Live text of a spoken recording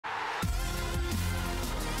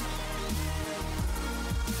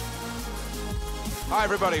Hi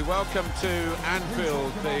everybody, welcome to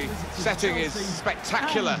Anfield. The setting is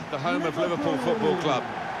spectacular, the home of Liverpool Football Club.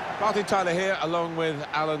 Martin Tyler here along with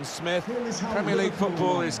Alan Smith. Premier League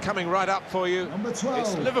football is coming right up for you.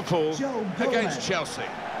 It's Liverpool against Chelsea.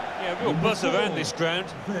 Yeah, real buzz around this ground,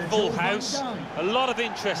 full house, a lot of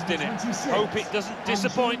interest in it. Hope it doesn't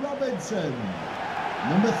disappoint. Number 3.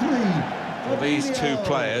 Well, these two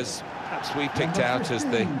players, perhaps we picked out as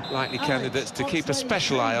the likely candidates to keep a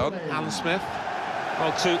special eye on. Alan Smith.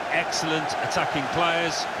 Well, two excellent attacking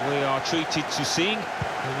players we are treated to seeing.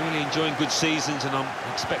 They're really enjoying good seasons, and I'm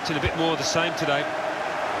expecting a bit more of the same today.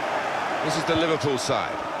 This is the Liverpool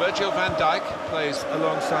side. Virgil van Dijk plays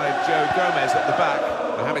alongside Joe Gomez at the back.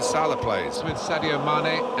 Mohamed Salah plays with Sadio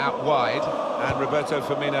Mane out wide, and Roberto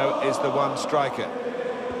Firmino is the one striker.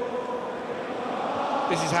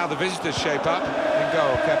 This is how the visitors shape up. In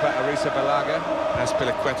goal, Kepa Arrizabalaga.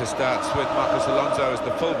 Azpilicueta starts with Marcos Alonso as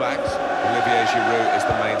the fullbacks. Olivier Giroud is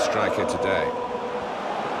the main striker today.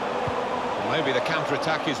 Well, maybe the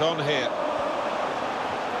counter-attack is on here.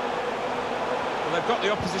 Well, they've got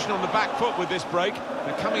the opposition on the back foot with this break.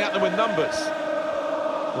 They're coming at them with numbers.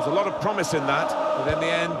 There's a lot of promise in that, but in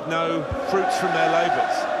the end, no fruits from their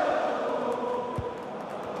labours.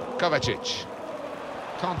 Kovacic.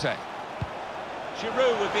 Conte.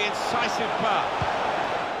 Giroud with the incisive pass.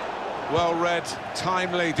 Well-read,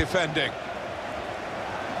 timely defending.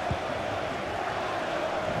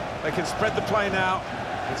 They can spread the play now.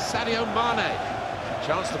 It's Sadio Mane.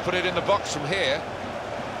 Chance to put it in the box from here.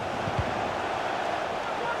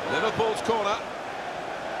 Liverpool's corner.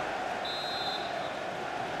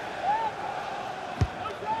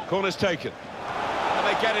 Corner's taken. And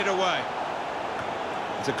they get it away.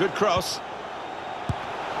 It's a good cross.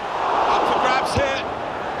 Up for grabs here.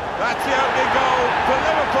 That's the opening goal for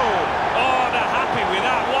Liverpool. Oh, they're happy with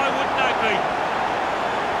that. Why wouldn't they be?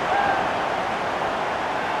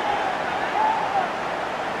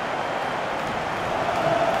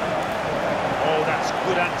 Oh, that's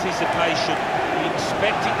good anticipation. He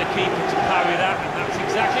expected the keeper to parry that, and that's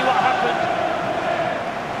exactly what happened.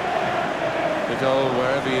 The goal,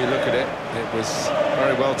 wherever you look at it, it was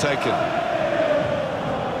very well taken.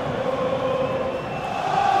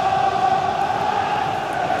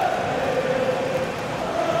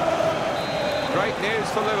 Great news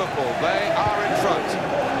for Liverpool. They are in front.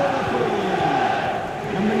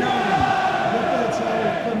 Number 9, Roberto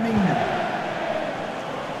Firmino.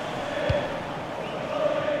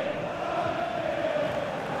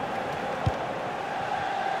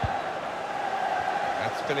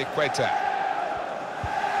 That's Azpilicueta.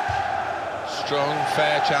 Strong,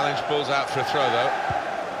 fair challenge, balls out for a throw, though.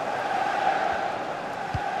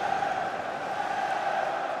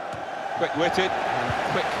 Quick-witted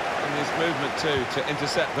and quick in his movement, too, to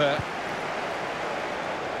intercept there.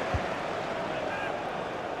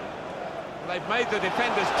 They've made the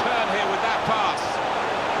defenders turn here with that pass.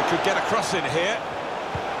 They could get a cross in here.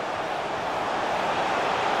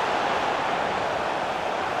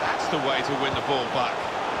 That's the way to win the ball back.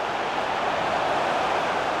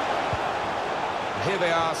 Here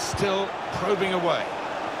they are, still probing away.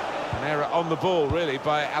 An error on the ball, really,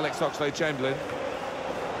 by Alex Oxlade-Chamberlain.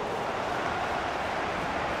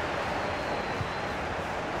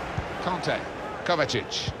 Conte,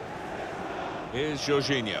 Kovacic. Here's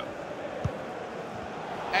Jorginho.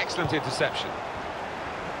 Excellent interception.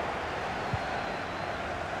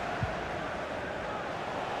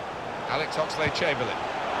 Alex Oxlade-Chamberlain.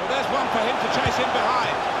 Well, there's one for him to chase in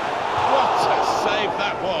behind. What a save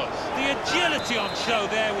that was. The agility on show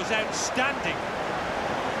there was outstanding.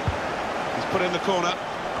 He's put in the corner.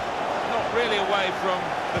 Not really away from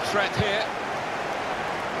the threat here.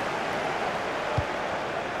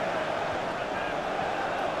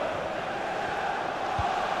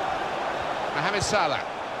 Mohamed Salah.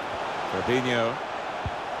 Fabinho.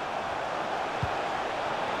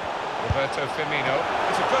 Roberto Firmino.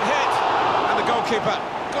 It's a good hit. And the goalkeeper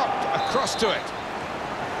got across to it.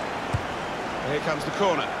 Here comes the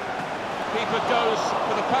corner. Keeper goes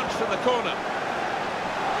for the punch from the corner.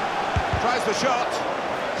 Tries the shot.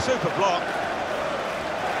 Super block.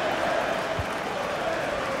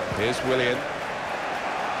 Here's Willian.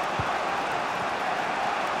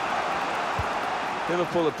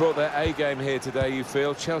 Liverpool have brought their A-game here today, you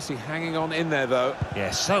feel. Chelsea hanging on in there, though.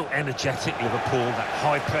 Yeah, so energetic, Liverpool, that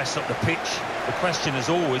high press up the pitch. The question, as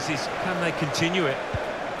always, is can they continue it?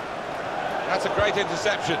 That's a great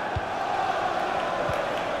interception.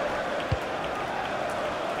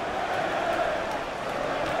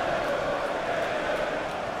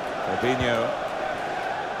 Fabinho.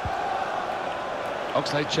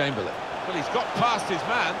 Oxlade-Chamberlain. Well, he's got past his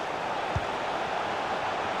man.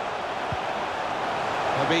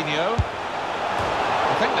 Fabinho.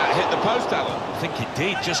 I think that hit the post, Alan. I think it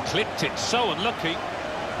did, just clipped it. So unlucky.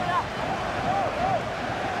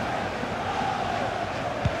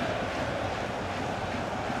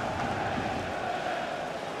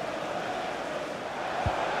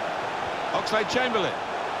 Oxlade-Chamberlain.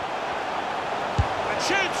 And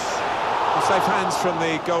shoots! Well, safe hands from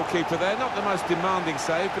the goalkeeper there. Not the most demanding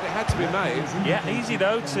save, but it had to be made. Yeah, easy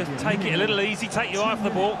though, to take it a little easy, take your eye off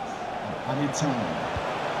the ball. Added time.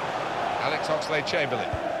 Alex Oxlade-Chamberlain.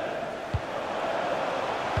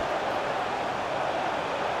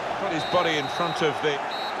 Put his body in front of the...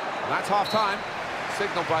 And that's half-time.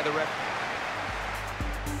 Signalled by the ref.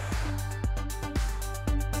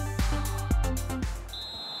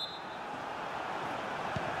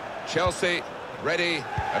 Chelsea ready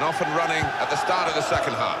and off and running at the start of the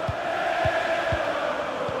second half.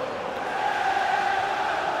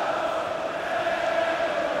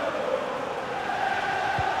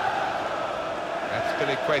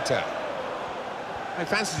 That's Queta. He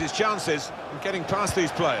fancies his chances of getting past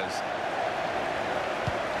these players.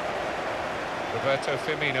 Roberto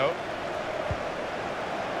Firmino.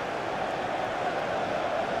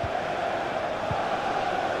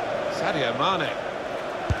 Sadio Mane.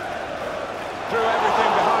 Threw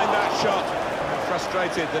everything behind that shot. I'm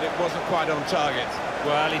frustrated that it wasn't quite on target.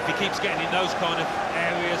 Well, if he keeps getting in those kind of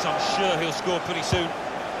areas, I'm sure he'll score pretty soon.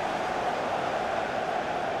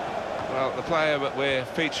 Well, the player that we're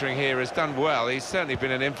featuring here has done well. He's certainly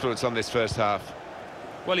been an influence on this first half.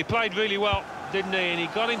 Well, he played really well, didn't he? And he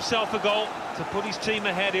got himself a goal to put his team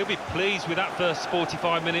ahead. He'll be pleased with that first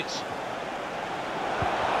 45 minutes.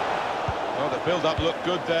 Well, the build-up looked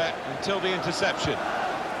good there until the interception.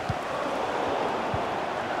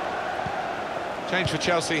 Change for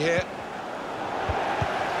Chelsea here.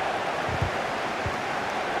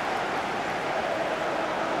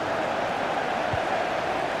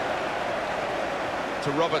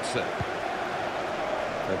 To Robertson.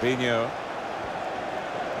 Fabinho.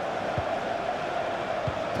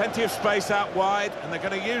 Plenty of space out wide, and they're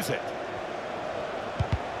going to use it.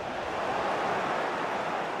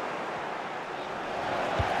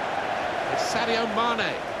 It's Sadio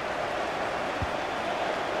Mane.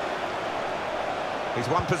 He's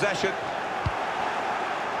won possession.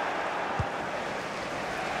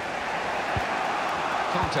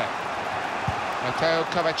 Conte. Mateo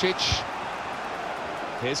Kovacic.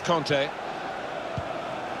 Here's Conte.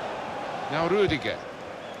 Now Rudiger.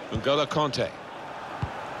 N'Golo Conte.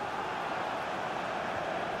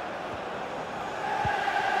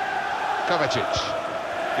 Kovacic.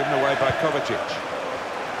 Given away by Kovacic.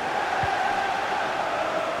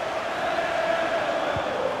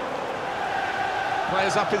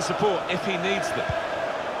 Players up in support if he needs them.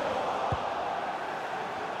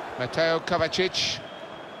 Mateo Kovacic.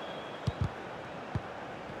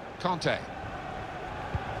 Conte.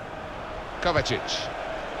 Kovacic.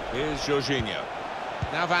 Here's Jorginho.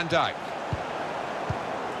 Now Van Dijk.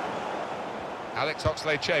 Alex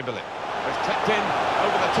Oxlade-Chamberlain. It's tipped in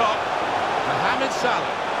over the top. Mohamed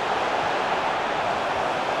Salah.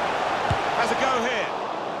 Has a go here.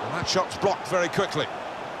 And that shot's blocked very quickly.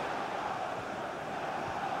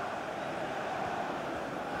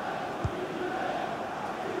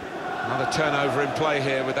 Another turnover in play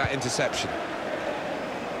here with that interception.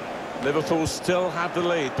 Liverpool still have the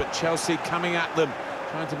lead, but Chelsea coming at them,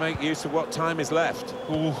 trying to make use of what time is left.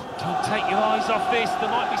 Ooh, don't take your eyes off this. There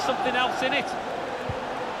might be something else in it.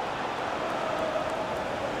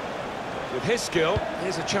 With his skill,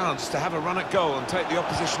 here's a chance to have a run at goal and take the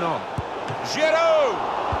opposition on. Giroud!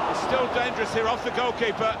 It's still dangerous here off the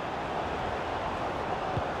goalkeeper.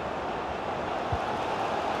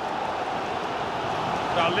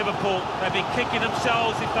 Well, Liverpool, they'll be kicking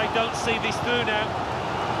themselves if they don't see this through now.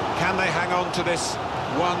 Can they hang on to this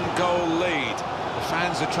one-goal lead? The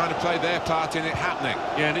fans are trying to play their part in it happening.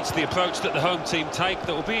 Yeah, and it's the approach that the home team take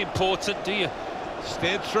that will be important, do you?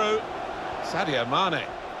 Steered through. Sadio Mane.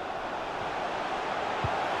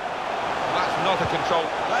 That's not a control.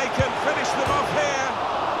 They can finish them off here.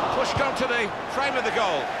 Pushed onto the frame of the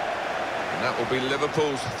goal. And that will be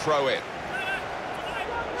Liverpool's throw-in.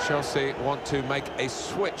 Chelsea want to make a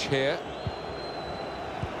switch here.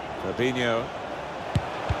 Fabinho.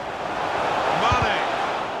 Mane.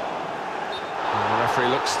 And the referee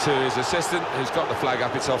looks to his assistant, who's got the flag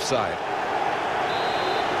up. It's offside.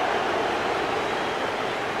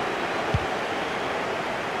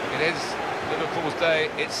 It is Liverpool's day,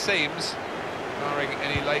 it seems, barring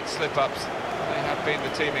any late slip-ups. They have been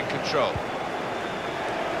the team in control.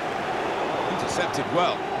 Intercepted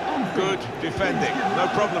well. Good defending, no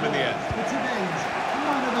problem in the end. For today's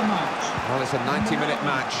man of the match. Well, it's a 90-minute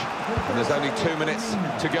match, and there's only 2 minutes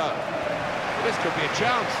to go. Well, this could be a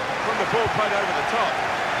chance from the ball played over the top.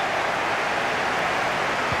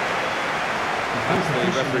 That's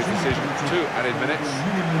the referee's decision. 2 added minutes.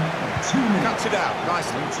 Cuts it out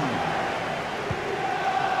nicely. And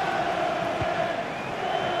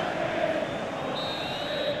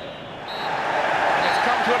it's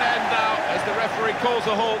come to an end now as the referee calls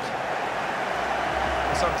a halt.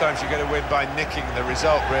 Sometimes you get a win by nicking the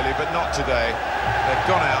result, really, but not today. They've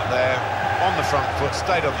gone out there on the front foot,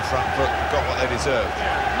 stayed on the front foot, got what they deserved.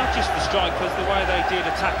 Yeah, not just the strikers, the way they did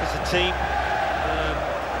attack as a team.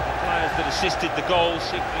 The players that assisted the goals,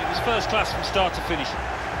 it was first class from start to finish.